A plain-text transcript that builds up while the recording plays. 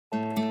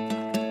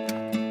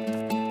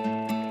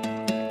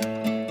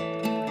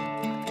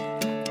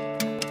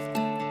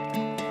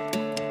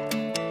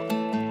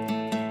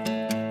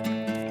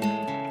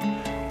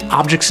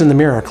Objects in the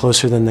mirror are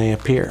closer than they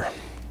appear,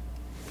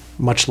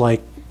 much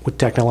like with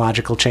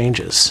technological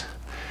changes.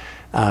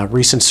 A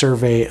recent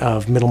survey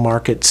of middle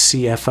market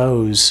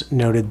CFOs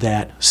noted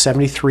that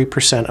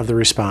 73% of the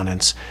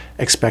respondents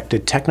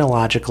expected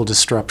technological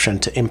disruption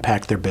to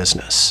impact their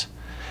business.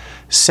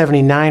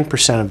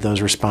 79% of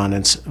those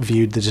respondents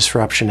viewed the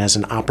disruption as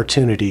an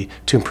opportunity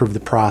to improve the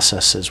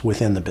processes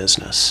within the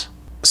business.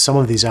 Some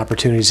of these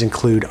opportunities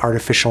include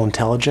artificial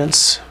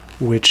intelligence,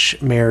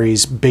 which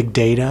marries big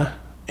data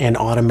and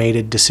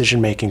automated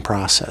decision-making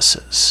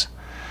processes.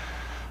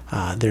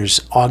 There's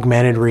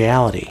augmented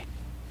reality,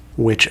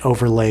 which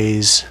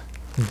overlays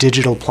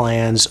digital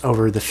plans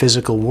over the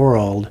physical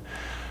world,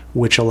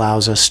 which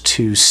allows us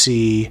to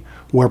see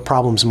where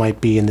problems might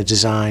be in the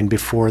design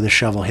before the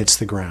shovel hits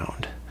the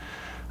ground.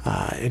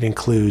 It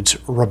includes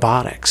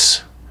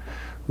robotics,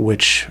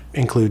 which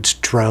includes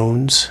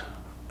drones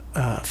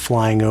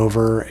flying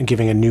over and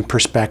giving a new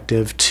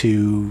perspective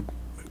to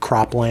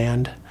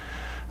cropland,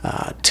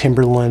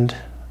 timberland,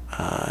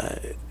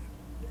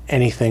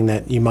 anything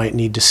that you might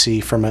need to see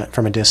from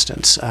a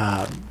distance.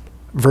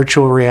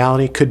 Virtual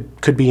reality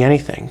could be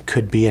anything.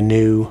 Could be a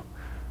new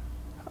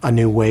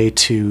way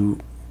to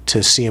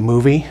see a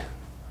movie.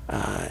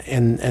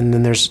 And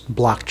then there's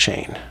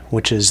blockchain,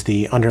 which is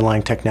the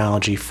underlying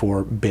technology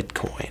for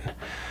Bitcoin.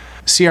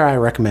 CRI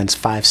recommends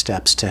 5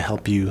 steps to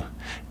help you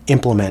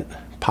implement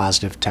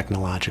positive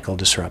technological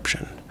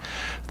disruption.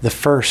 The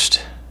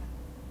first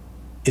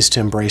is to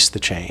embrace the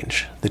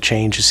change. The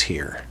change is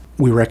here.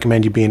 We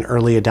recommend you be an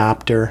early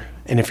adopter,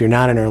 and if you're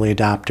not an early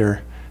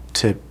adopter,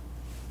 to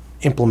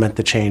implement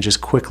the change as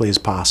quickly as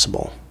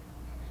possible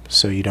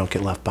so you don't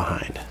get left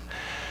behind.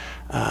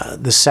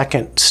 The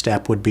second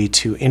step would be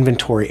to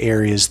inventory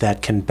areas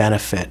that can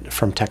benefit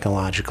from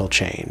technological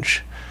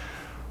change.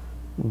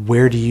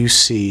 Where do you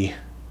see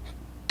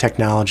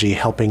technology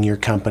helping your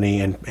company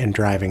and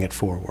driving it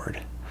forward?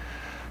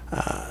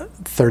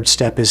 Third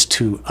step is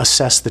to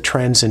assess the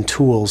trends and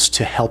tools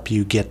to help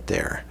you get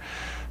there.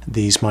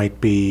 These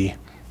might be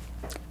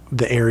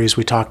the areas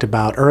we talked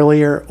about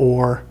earlier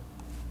or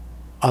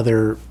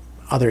other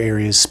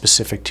areas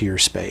specific to your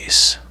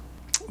space.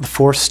 The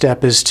fourth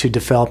step is to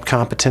develop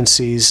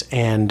competencies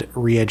and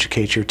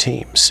re-educate your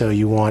team. So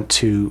you want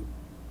to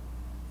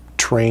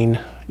train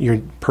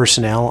your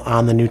personnel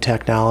on the new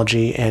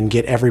technology and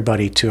get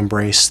everybody to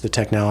embrace the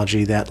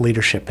technology that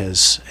leadership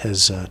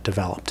has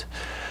developed.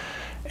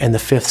 And the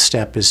fifth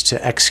step is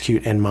to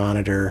execute and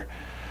monitor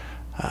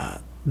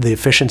the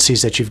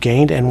efficiencies that you've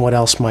gained and what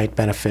else might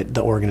benefit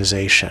the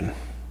organization.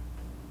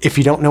 If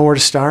you don't know where to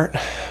start,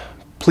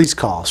 please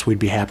call us. We'd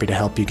be happy to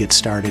help you get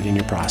started in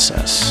your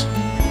process.